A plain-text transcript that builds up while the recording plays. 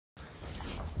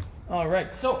All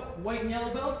right, so white and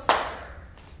yellow belts,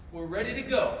 we're ready to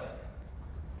go.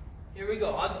 Here we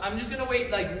go. I'm just going to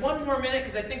wait like 1 more minute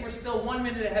because I think we're still 1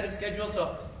 minute ahead of schedule.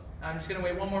 So I'm just going to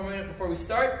wait 1 more minute before we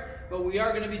start. But we are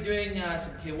going to be doing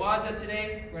some tewaza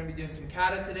today. We're going to be doing some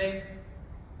kata today.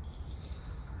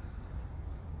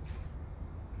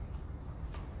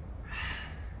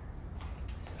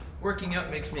 Working out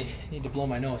makes me need to blow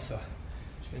my nose, so I'm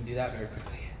just going to do that very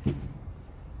quickly.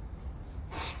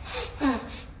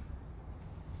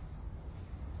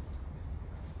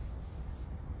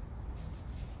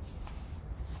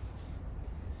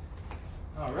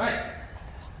 All right,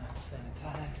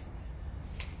 sanitize.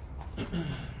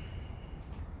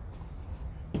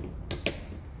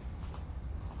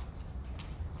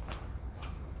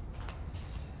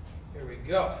 Here we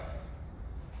go.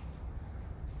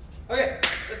 Okay,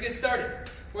 let's get started.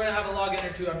 We're gonna have a login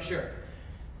or two, I'm sure.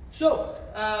 So,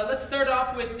 let's start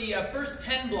off with the first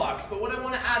 10 blocks. But what I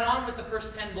want to add on with the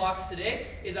first 10 blocks today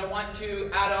is I want to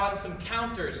add on some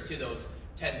counters to those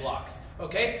 10 blocks.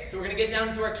 Okay, so we're going to get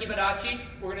down to our kibadachi.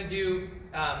 We're going to do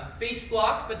face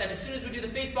block, but then as soon as we do the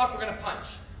face block, we're going to punch.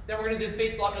 Then we're going to do the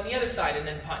face block on the other side and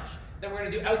then punch. Then we're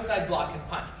going to do outside block and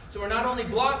punch. So we're not only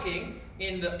blocking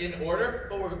in order,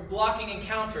 but we're blocking and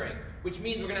countering, which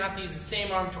means we're going to have to use the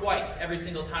same arm twice every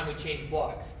single time we change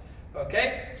blocks.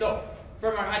 Okay, so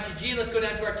from our hachiji, let's go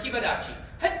down to our kibadachi.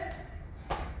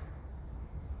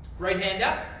 Right hand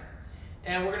up,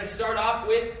 and we're going to start off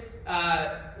with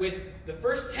the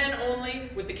first 10 only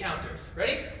with the counters.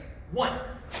 Ready? 1.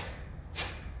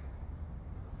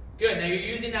 Good. Now you're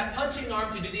using that punching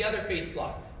arm to do the other face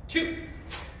block. 2.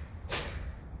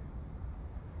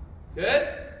 Good.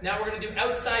 Now we're going to do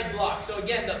outside block. So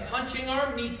again, the punching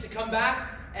arm needs to come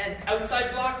back and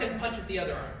outside block, then punch with the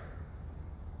other arm.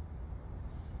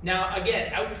 Now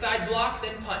again, outside block,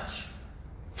 then punch.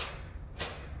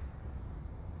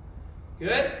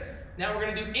 Good. Now we're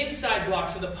going to do inside block.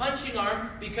 So the punching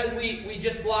arm, because we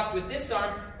just blocked with this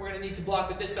arm, we're going to need to block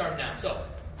with this arm now. So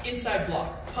inside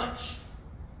block, punch.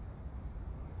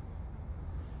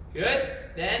 Good.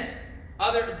 Then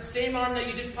the same arm that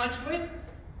you just punched with,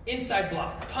 inside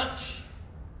block, punch.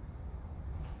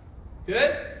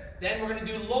 Good. Then we're going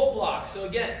to do low block. So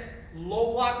again,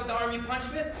 low block with the arm you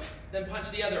punched with, then punch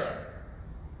the other arm.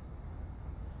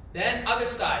 Then other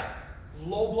side,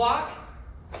 low block,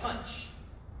 punch.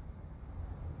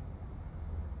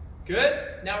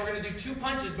 Good. Now we're going to do 2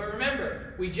 punches, but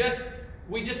remember, we just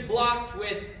blocked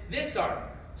with this arm.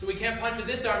 So we can't punch with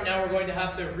this arm. Now we're going to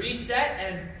have to reset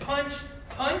and punch,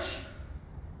 punch.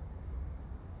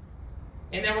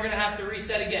 And then we're going to have to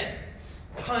reset again.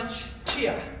 Punch,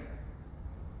 chia.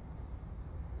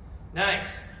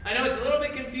 Nice. I know it's a little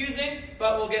bit confusing,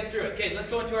 but we'll get through it. Okay, let's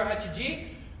go into our hachiji.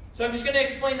 So I'm just going to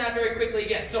explain that very quickly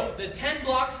again. So the 10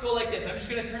 blocks go like this. I'm just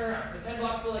going to turn around. So 10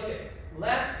 blocks go like this.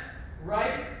 Left,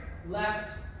 right,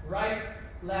 left, right,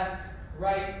 left,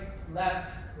 right,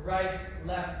 left, right,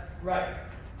 left, right.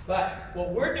 But what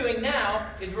we're doing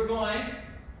now is we're going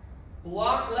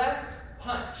block left,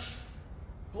 punch.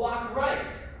 Block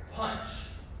right, punch.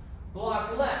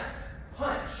 Block left,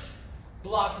 punch.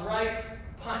 Block right,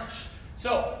 punch.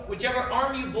 So whichever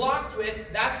arm you blocked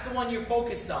with, that's the one you're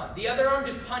focused on. The other arm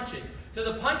just punches. So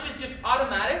the punch is just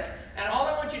automatic, and all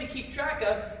I want you to keep track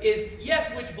of is,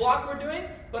 yes, which block we're doing,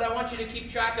 but I want you to keep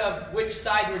track of which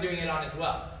side we're doing it on as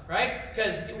well, right?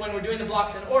 Because when we're doing the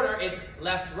blocks in order, it's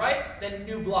left, right, then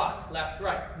new block, left,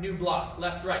 right, new block,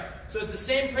 left, right. So it's the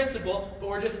same principle, but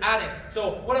we're just adding.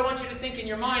 So what I want you to think in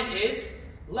your mind is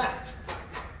left,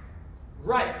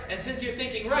 right. And since you're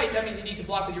thinking right, that means you need to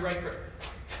block with your right first.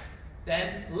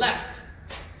 Then left,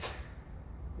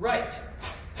 right,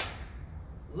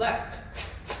 left,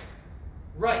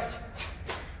 right.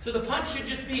 So the punch should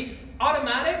just be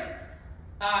automatic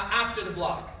after the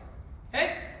block.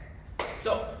 Okay?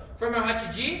 So from our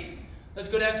hachiji, let's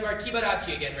go down to our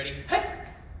kibadachi again. Ready?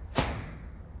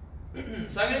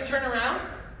 So I'm going to turn around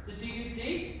just so you can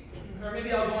see, or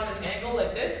maybe I'll go on an angle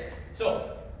like this.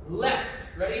 So left.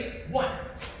 Ready? 1.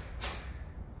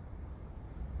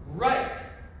 Right.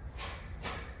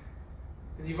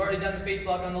 Because you've already done the face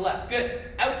block on the left. Good.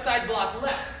 Outside block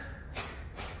left.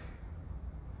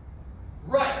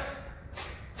 Right.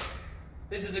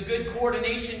 This is a good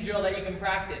coordination drill that you can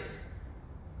practice.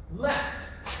 Left.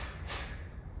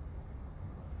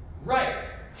 Right.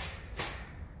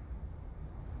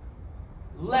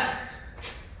 Left.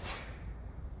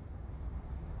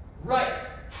 Right.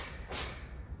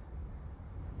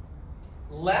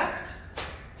 Left.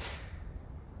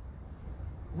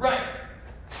 Right.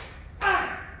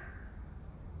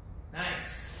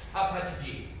 Nice. Up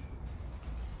hachiji.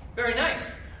 Very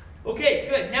nice. Okay,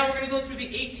 good. Now Now we're going to go through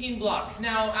the 18 blocks.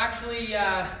 Now, actually,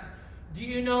 do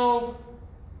you know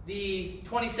the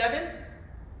 27?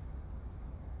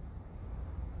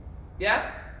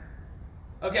 Yeah?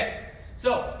 Okay.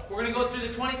 So, we're going to go through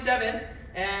the 27,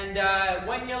 and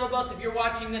white and yellow belts, if you're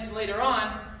watching this later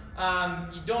on,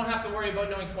 you don't have to worry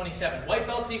about knowing 27. White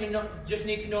belts just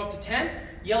need to know up to 10.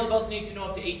 Yellow belts need to know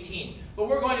up to 18. But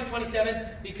we're going to 27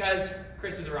 because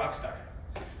Chris is a rock star.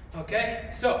 Okay?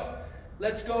 So,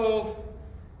 let's go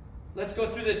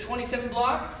through the 27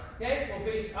 blocks. Okay? I'm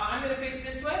going to face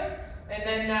this way. And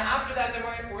then after that, then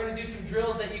we're going to do some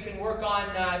drills that you can work on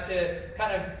to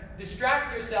kind of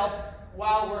distract yourself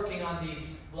while working on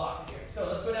these blocks here. So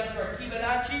let's go down to our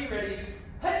kibarachi. Ready?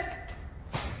 Hey.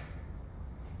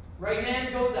 Right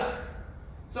hand goes up.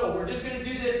 So we're just going to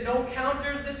do the no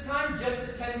counters this time, just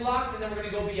the 10 blocks, and then we're going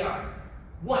to go beyond.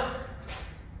 1,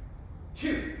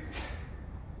 2,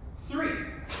 3,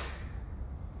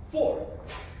 4,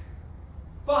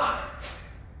 5,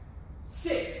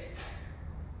 6,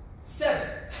 7,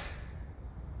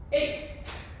 8,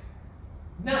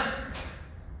 9,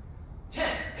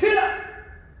 10,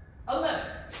 11,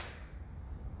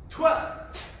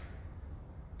 12,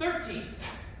 13,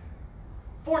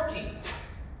 14,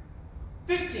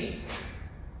 15,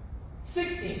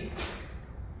 16,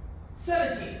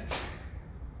 17,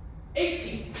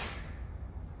 18,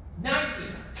 19,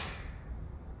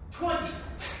 20,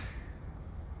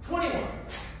 21,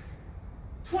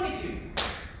 22,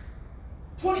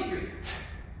 23,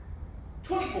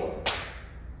 24,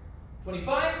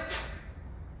 25,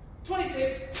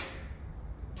 26,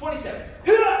 27.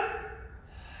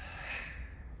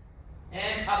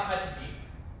 And up hachi-ji.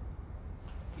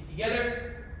 Feet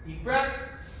together, deep breath.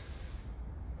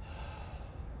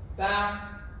 Bow,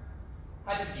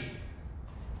 hachi-ji.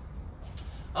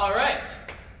 All right,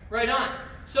 right on.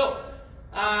 So,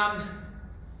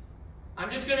 I'm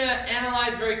just going to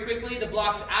analyze very quickly the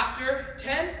blocks after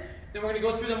 10. Then we're going to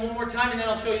go through them one more time, and then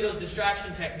I'll show you those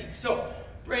distraction techniques. So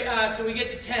we get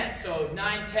to 10. So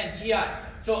 9, 10, ki.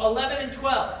 So 11 and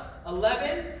 12.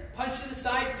 11, punch to the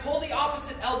side, pull the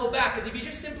opposite elbow back, because if you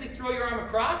just simply throw your arm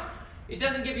across, it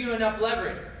doesn't give you enough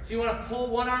leverage. So you want to pull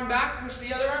one arm back, push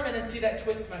the other arm, and then see that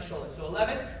twist my shoulder. So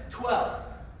 11, 12,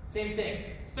 same thing.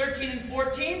 13 and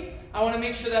 14, I want to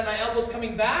make sure that my elbow's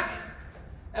coming back,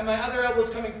 and my other elbow's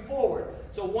coming forward.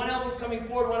 So one elbow's coming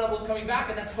forward, one elbow's coming back,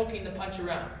 and that's hooking the punch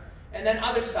around. And then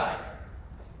other side,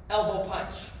 elbow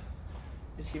punch.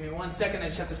 Just give me 1 second, I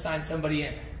just have to sign somebody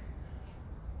in.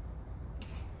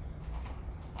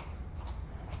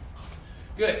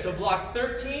 Good, so block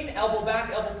 13, elbow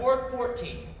back, elbow forward,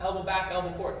 14, elbow back,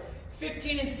 elbow forward.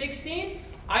 15 and 16,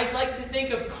 I'd like to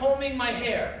think of combing my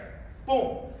hair.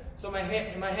 Boom. So my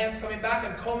hand's coming back,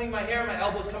 I'm combing my hair, my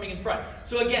elbow's coming in front.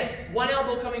 So again, one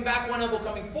elbow coming back, one elbow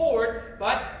coming forward,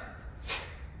 but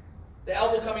the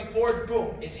elbow coming forward,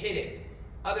 boom, is hitting.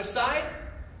 Other side,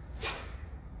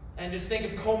 and just think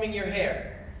of combing your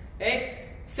hair. Okay?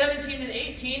 17 and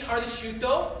 18 are the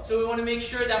shuto, so we want to make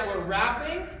sure that we're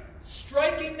wrapping,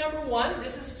 striking number 1,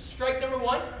 this is strike number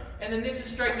 1, and then this is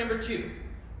strike number 2.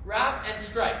 Wrap and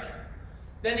strike.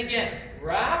 Then again,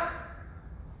 wrap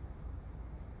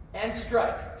and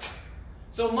strike.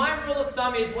 So my rule of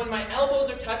thumb is when my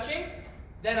elbows are touching,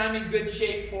 then I'm in good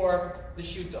shape for the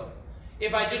shuto.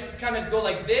 If I just kind of go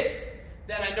like this,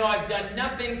 then I know I've done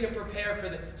nothing to prepare for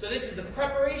the... So this is the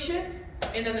preparation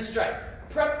and then the strike.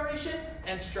 Preparation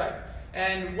and strike.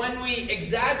 And when we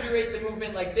exaggerate the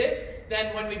movement like this,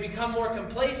 then when we become more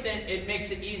complacent, it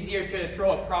makes it easier to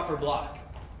throw a proper block.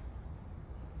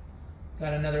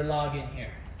 Got another log in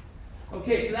here.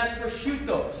 Okay, so that's for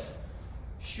shutos.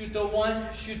 Shuto 1,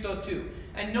 shuto 2.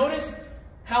 And notice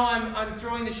how I'm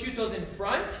throwing the shutos in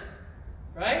front,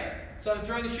 right? So I'm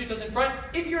throwing the shutos in front.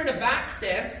 If you're in a back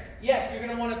stance, yes, you're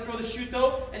going to want to throw the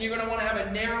shuto, and you're going to want to have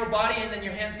a narrow body, and then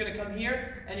your hand's going to come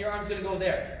here, and your arm's going to go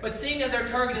there. But seeing as our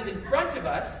target is in front of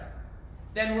us,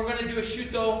 then we're going to do a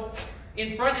shuto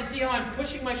in front, and see how I'm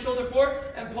pushing my shoulder forward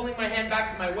and pulling my hand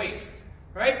back to my waist,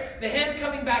 right? The hand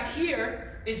coming back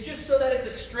here is just so that it's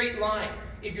a straight line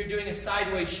if you're doing a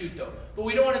sideways shuto. But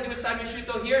we don't want to do a sideways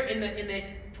shuto here in the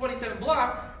 27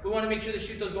 block. We want to make sure the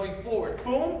shuto's going forward.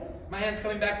 Boom. My hand's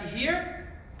coming back to here,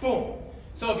 boom.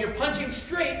 So if you're punching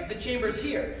straight, the chamber's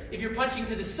here. If you're punching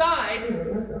to the side,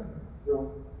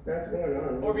 or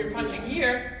if you're punching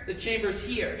here, the chamber's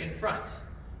here in front,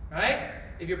 right?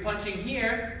 If you're punching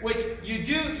here, which you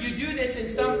do this in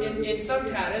some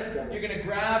katas, you're going to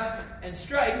grab and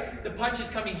strike. The punch is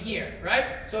coming here,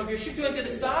 right? So if you're shooting to the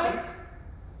side,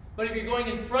 but if you're going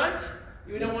in front,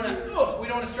 we don't want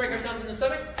to strike ourselves in the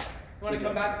stomach. We want to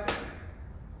come back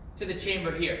to the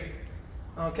chamber here.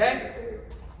 Okay?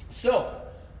 So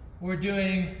we're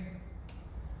doing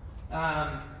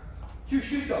two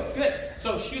shutos. Good.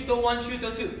 So shuto 1,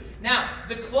 shuto 2. Now,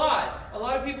 the claws. A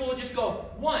lot of people will just go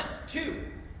 1, 2,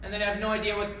 and then have no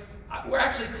idea what... We're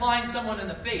actually clawing someone in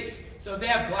the face. So if they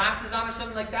have glasses on or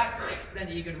something like that, then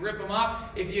you can rip them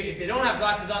off. If they don't have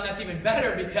glasses on, that's even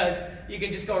better because you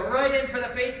can just go right in for the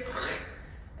face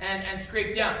and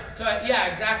scrape down. So yeah,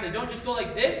 exactly. Don't just go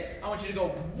like this. I want you to go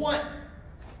 1,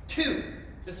 2,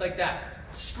 just like that.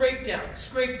 Scrape down,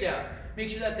 scrape down. Make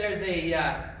sure that there's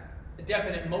a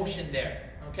definite motion there.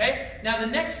 Okay? Now the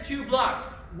next two blocks.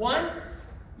 1,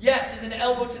 yes, is an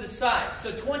elbow to the side.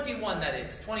 So 21, that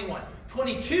is. 21.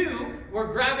 22, we're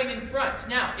grabbing in front.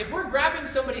 Now, if we're grabbing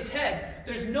somebody's head,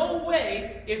 there's no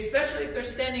way, especially if they're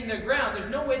standing their ground, there's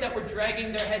no way that we're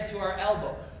dragging their head to our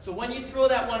elbow. So when you throw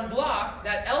that one block,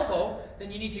 that elbow, then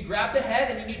you need to grab the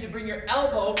head and you need to bring your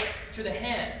elbow to the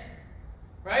hand.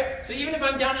 Right? So even if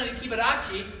I'm down in a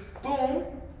kibarachi, boom,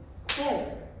 boom.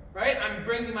 Right? I'm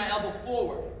bringing my elbow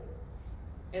forward.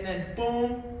 And then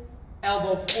boom,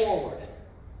 elbow forward.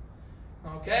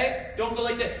 Okay? Don't go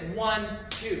like this. 1,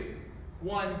 2.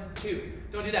 1, 2.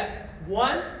 Don't do that.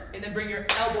 1, and then bring your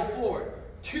elbow forward.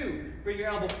 2, bring your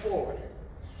elbow forward.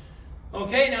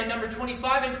 Okay, now number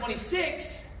 25 and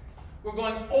 26, we're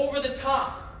going over the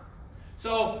top.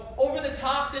 So over the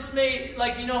top, this may,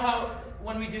 like you know how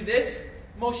when we do this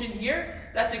motion here,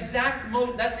 that's the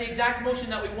exact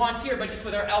motion that we want here, but just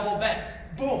with our elbow bent.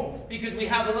 Boom, because we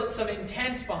have some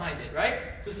intent behind it, right?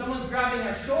 So someone's grabbing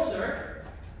our shoulder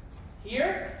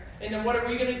here. And then what are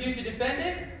we going to do to defend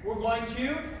it? We're going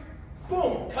to,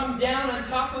 boom, come down on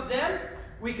top of them.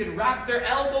 We could wrap their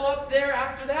elbow up there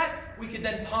after that. We could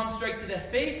then palm strike to the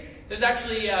face. There's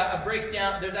actually a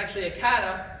breakdown. There's actually a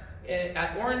kata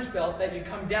at orange belt that you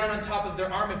come down on top of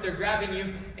their arm if they're grabbing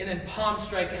you and then palm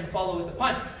strike and follow with the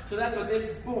punch. So that's what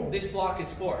this, boom, this block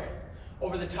is for.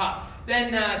 Over the top.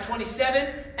 Then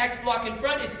 27, X block in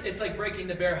front. It's like breaking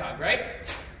the bear hug, right?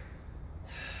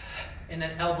 And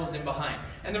then elbows in behind.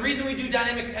 And the reason we do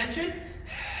dynamic tension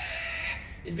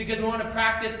is because we want to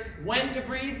practice when to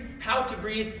breathe, how to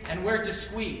breathe, and where to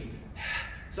squeeze.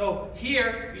 So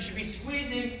here, you should be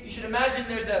squeezing. You should imagine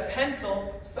there's a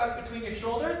pencil stuck between your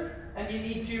shoulders, and you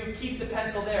need to keep the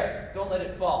pencil there. Don't let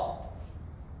it fall.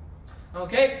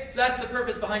 Okay? So that's the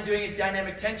purpose behind doing it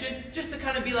dynamic tension, just to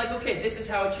kind of be like, okay, this is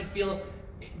how it should feel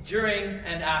during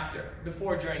and after,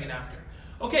 before, during, and after.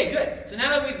 Okay, good. So now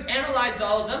that we've analyzed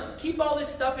all of them, keep all this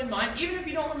stuff in mind, even if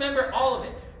you don't remember all of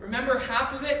it. Remember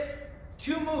half of it,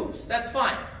 2 moves, that's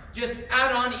fine. Just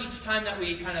add on each time that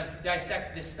we kind of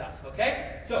dissect this stuff,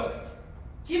 okay? So,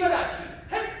 kibarachi,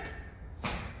 hey.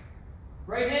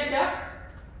 Right hand up,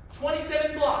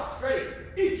 27 blocks, ready?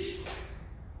 1, 2,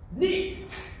 3,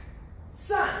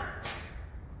 4,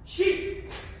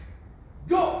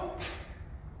 go,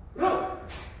 ro,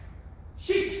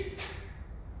 shichi,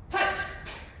 hachi,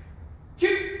 9,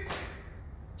 10,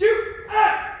 1,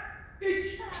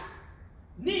 2,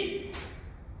 3,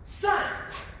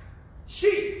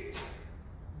 4,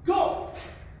 go,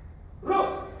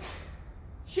 ro,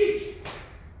 shichi,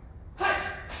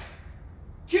 hachi,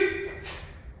 9, 10,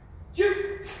 1, 2,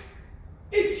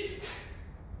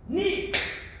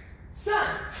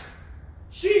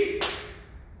 3, 4,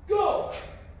 go,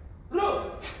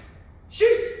 ro,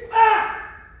 shichi,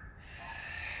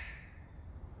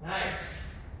 Nice.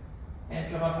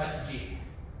 And come up, Hachi-Ji.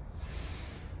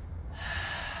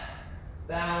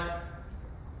 Down.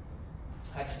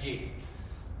 Hachi-Ji.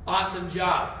 Awesome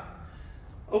job.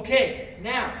 Okay,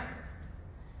 now.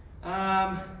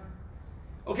 Now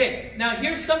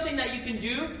here's something that you can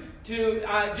do to,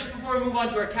 just before we move on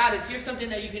to our katas, here's something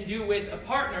that you can do with a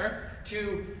partner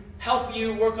to help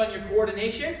you work on your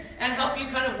coordination and help you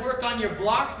kind of work on your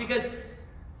blocks, because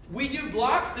we do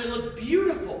blocks that look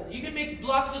beautiful. You can make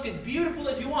blocks look as beautiful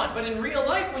as you want, but in real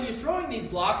life, when you're throwing these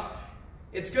blocks,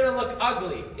 it's going to look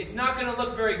ugly. It's not going to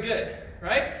look very good,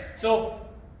 right? So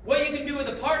what you can do with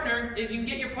a partner is you can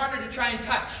get your partner to try and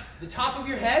touch the top of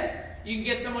your head. You can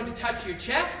get someone to touch your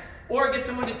chest, or get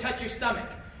someone to touch your stomach.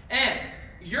 And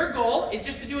your goal is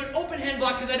just to do an open hand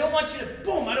block, because I don't want you to,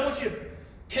 boom, I don't want you to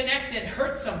connect and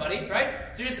hurt somebody, right?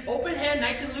 So just open hand,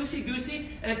 nice and loosey-goosey,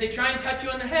 and if they try and touch you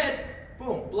on the head,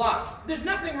 boom, block. There's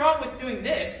nothing wrong with doing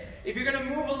this. If you're going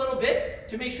to move a little bit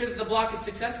to make sure that the block is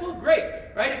successful, great,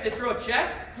 right? If they throw a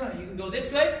chest, you can go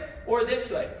this way or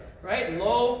this way, right?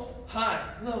 Low, high,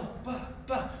 low, ba,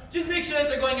 ba. Just make sure that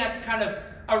they're going at kind of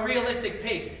a realistic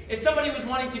pace. If somebody was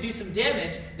wanting to do some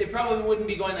damage, they probably wouldn't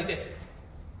be going like this.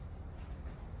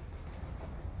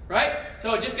 Right?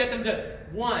 So just get them to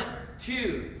 1,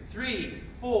 2, 3,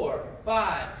 4,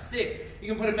 5, 6. You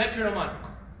can put a metronome on.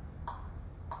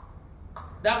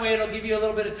 That way it'll give you a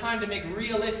little bit of time to make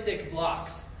realistic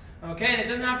blocks. Okay, and it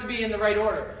doesn't have to be in the right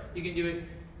order. You can do it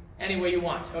any way you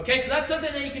want. Okay, so that's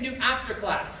something that you can do after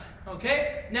class.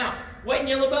 Okay, now, white and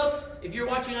yellow belts, if you're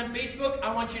watching on Facebook,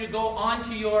 I want you to go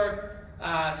onto your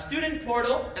student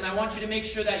portal, and I want you to make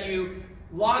sure that you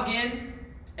log in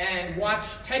and watch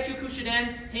Taikyoku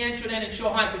Shuden, Heian Shoden, and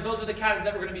Shohai, because those are the katas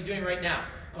that we're going to be doing right now.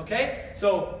 Okay,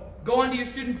 so go onto your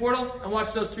student portal and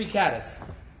watch those 3 katas.